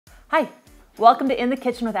Hi, welcome to In the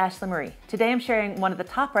Kitchen with ASHLEE Marie. Today I'm sharing one of the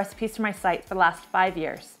top recipes from my site for the last 5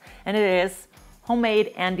 years, and it is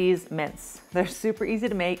homemade Andes mints. They're super easy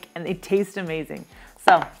to make and they taste amazing.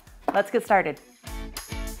 So let's get started.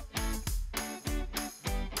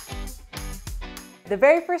 The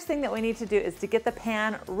very first thing that we need to do is to get the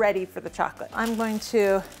pan ready for the chocolate. I'm going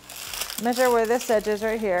to measure where this edge is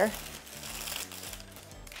right here,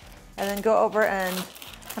 and then go over and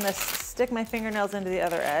kind of stick my fingernails into the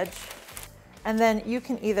other edge. And then you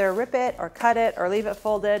can either rip it or cut it or leave it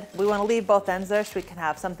folded. We want to leave both ends there so we can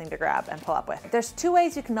have something to grab and pull up with. There's 2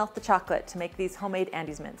 ways you can melt the chocolate to make these homemade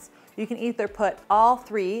Andes mints. You can either put all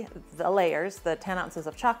 3, the layers, the 10 ounces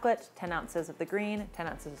of chocolate, 10 ounces of the green, 10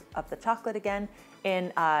 ounces of the chocolate again,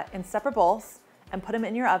 in separate bowls and put them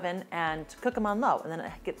in your oven and cook them on low. And then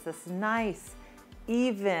it gets this nice,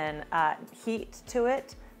 even heat to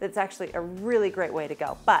it. That's actually a really great way to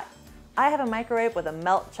go. But I have a microwave with a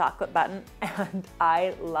melt chocolate button and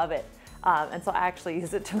I love it. And so I actually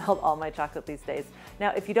use it to melt all my chocolate these days.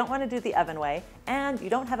 Now, if you don't want to do the oven way and you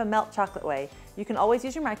don't have a melt chocolate way, you can always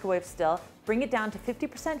use your microwave still, bring it down to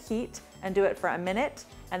 50% heat and do it for a minute.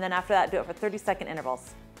 And then after that, do it for 30-second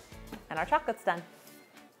intervals. And our chocolate's done.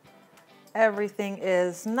 Everything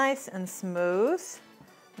is nice and smooth.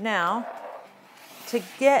 Now, to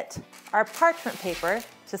get our parchment paper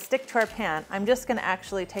to stick to our pan, I'm just gonna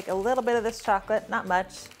actually take a little bit of this chocolate, not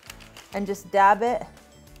much, and just dab it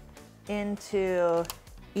into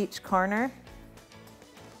each corner.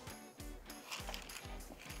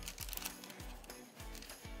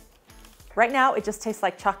 Right now, it just tastes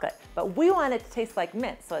like chocolate, but we want it to taste like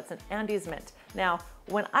mint, so it's an Andes mint. Now,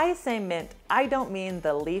 when I say mint, I don't mean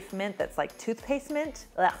the leaf mint that's like toothpaste mint.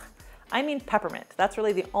 Ugh. I mean peppermint. That's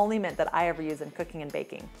really the only mint that I ever use in cooking and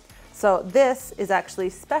baking. So this is actually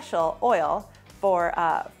special oil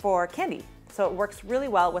for candy. So it works really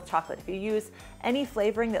well with chocolate. If you use any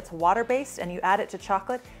flavoring that's water-based and you add it to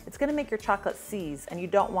chocolate, it's gonna make your chocolate seize, and you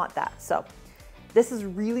don't want that. So this is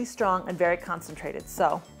really strong and very concentrated.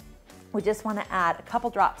 So we just wanna add a couple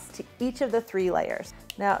drops to each of the 3 layers.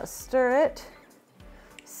 Now stir it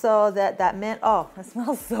so that that mint, oh, it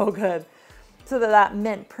smells so good. So that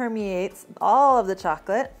mint permeates all of the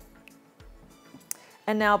chocolate.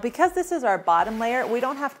 And now, because this is our bottom layer, we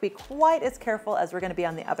don't have to be quite as careful as we're going to be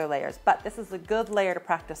on the other layers, but this is a good layer to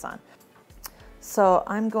practice on. So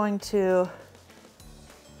I'm going to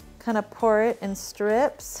kind of pour it in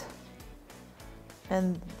strips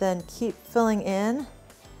and then keep filling in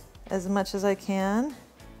as much as I can.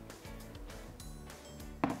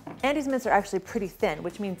 Andes mints are actually pretty thin,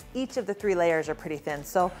 which means each of the 3 layers are pretty thin.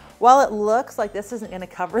 So while it looks like this isn't going to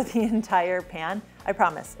cover the entire pan, I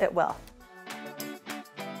promise it will.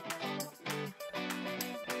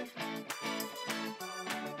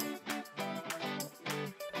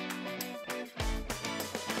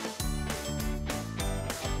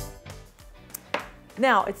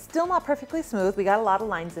 Now, it's still not perfectly smooth. We got a lot of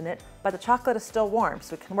lines in it, but the chocolate is still warm,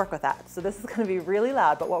 so we can work with that. So this is gonna be really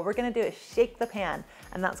loud, but what we're gonna do is shake the pan,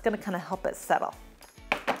 and that's gonna kind of help it settle.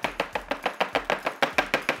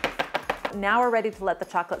 Now we're ready to let the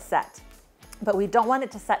chocolate set, but we don't want it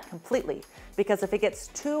to set completely, because if it gets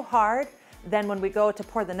too hard, then when we go to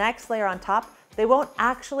pour the next layer on top, they won't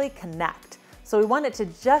actually connect. So we want it to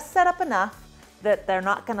just set up enough that they're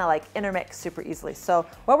not gonna like intermix super easily. So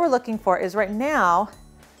what we're looking for is right now,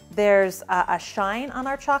 there's a shine on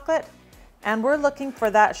our chocolate, and we're looking for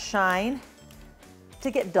that shine to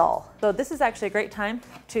get dull. So this is actually a great time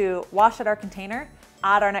to wash out our container,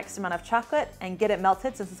 add our next amount of chocolate, and get it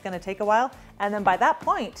melted since it's gonna take a while. And then by that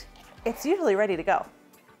point, it's usually ready to go.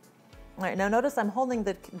 All right, now notice I'm holding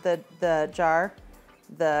the jar,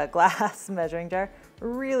 the glass measuring jar,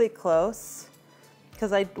 really close,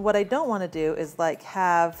 because what I don't want to do is like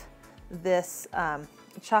have this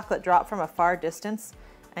chocolate drop from a far distance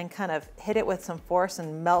and kind of hit it with some force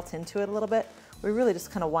and melt into it a little bit. We really just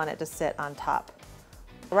kind of want it to sit on top.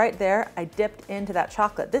 Right there, I dipped into that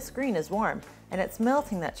chocolate. This green is warm and it's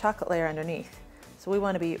melting that chocolate layer underneath. So we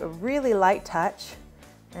want to be a really light touch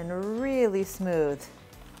and really smooth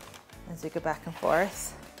as you go back and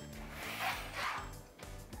forth.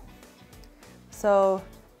 So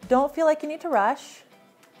don't feel like you need to rush.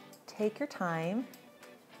 Take your time.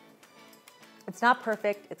 It's not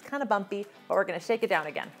perfect, it's kind of bumpy, but we're gonna shake it down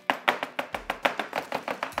again.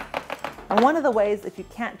 And one of the ways, if you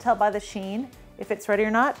can't tell by the sheen if it's ready or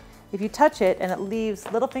not, if you touch it and it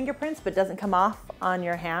leaves little fingerprints but doesn't come off on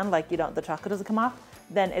your hand, like the chocolate doesn't come off,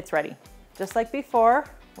 then it's ready. Just like before,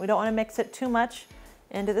 we don't wanna mix it too much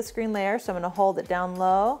into this green layer, so I'm gonna hold it down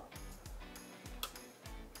low.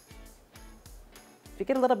 If you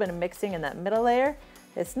get a little bit of mixing in that middle layer,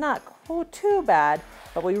 It's not too bad,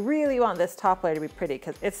 but we really want this top layer to be pretty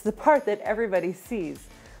because it's the part that everybody sees.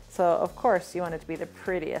 So of course you want it to be the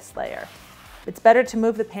prettiest layer. It's better to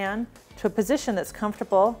move the pan to a position that's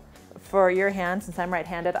comfortable for your hand. Since I'm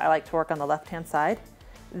right-handed, I like to work on the left-hand side,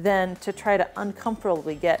 than to try to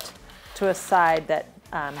uncomfortably get to a side that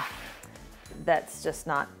that's just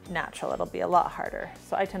not natural. It'll be a lot harder.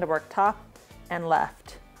 So I tend to work top and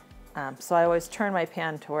left. So I always turn my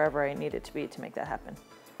pan to wherever I need it to be to make that happen.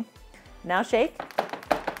 Now shake.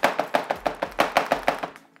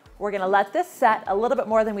 We're gonna let this set a little bit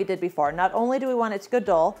more than we did before. Not only do we want it to go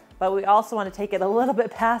dull, but we also want to take it a little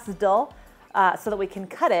bit past dull so that we can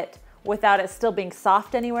cut it without it still being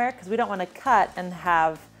soft anywhere, because we don't want to cut and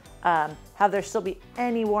have there still be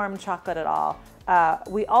any warm chocolate at all.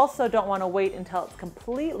 We also don't want to wait until it's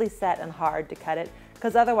completely set and hard to cut it,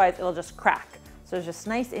 because otherwise it'll just crack. So there's just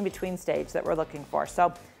nice in-between stage that we're looking for.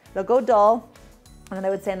 So they'll go dull, and then I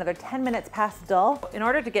would say another 10 minutes past dull. In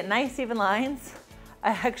order to get nice even lines, I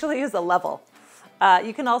actually use a level.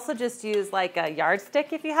 You can also just use like a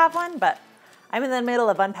yardstick if you have one, but I'm in the middle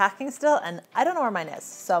of unpacking still, and I don't know where mine is.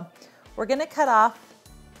 So we're gonna cut off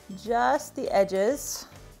just the edges.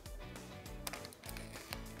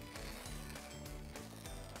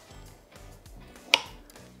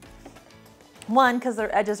 One, because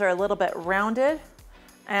their edges are a little bit rounded,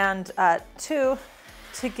 and two,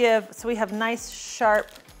 to give, so we have nice sharp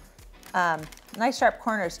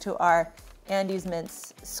corners to our Andes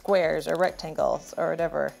Mints squares or rectangles or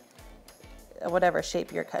whatever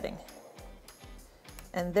shape you're cutting.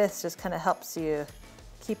 And this just kind of helps you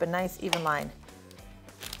keep a nice even line.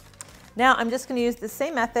 Now I'm just going to use the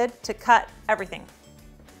same method to cut everything.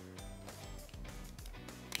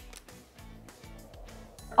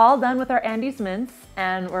 All done with our Andes Mints,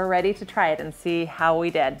 and we're ready to try it and see how we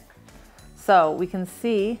did. So we can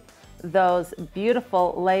see those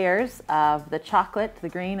beautiful layers of the chocolate, the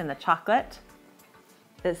green and the chocolate.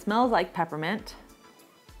 It smells like peppermint,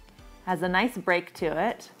 has a nice break to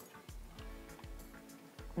it.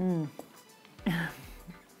 And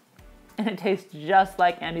it tastes just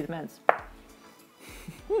like Andes Mints.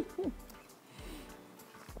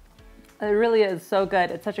 It really is so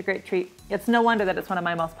good. It's such a great treat. It's no wonder that it's one of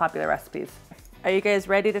my most popular recipes. Are you guys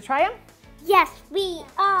ready to try them? Yes, we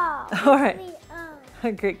are. All right. We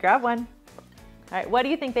are. Great, grab one. All right, what do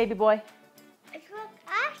you think, baby boy? It looks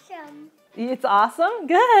awesome. It's awesome?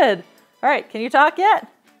 Good. All right, can you talk yet?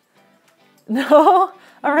 No?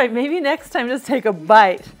 All right, maybe next time just take a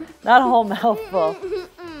bite, not a whole mouthful.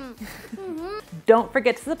 Don't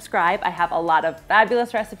forget to subscribe. I have a lot of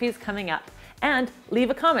fabulous recipes coming up. And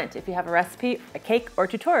leave a comment if you have a recipe, a cake, or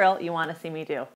tutorial you want to see me do.